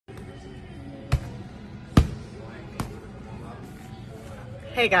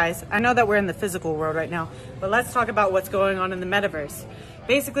Hey guys, I know that we're in the physical world right now, but let's talk about what's going on in the metaverse.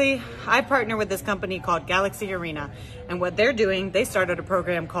 Basically, I partner with this company called Galaxy Arena, and what they're doing, they started a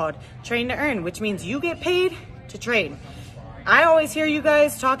program called Train to Earn, which means you get paid to train. I always hear you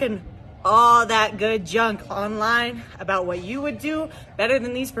guys talking all that good junk online about what you would do better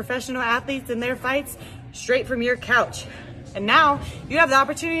than these professional athletes in their fights straight from your couch. And now you have the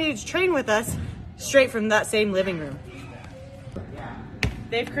opportunity to train with us straight from that same living room.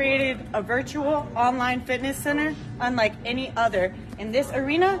 They've created a virtual online fitness center unlike any other. In this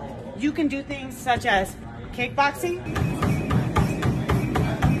arena, you can do things such as kickboxing,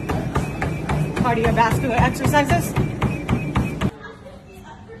 cardiovascular exercises,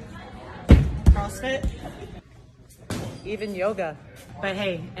 CrossFit, even yoga. But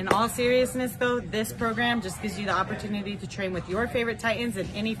hey, in all seriousness though, this program just gives you the opportunity to train with your favorite titans in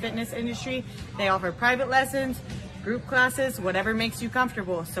any fitness industry. They offer private lessons, group classes, whatever makes you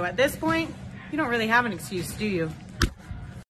comfortable. So at this point, you don't really have an excuse, do you?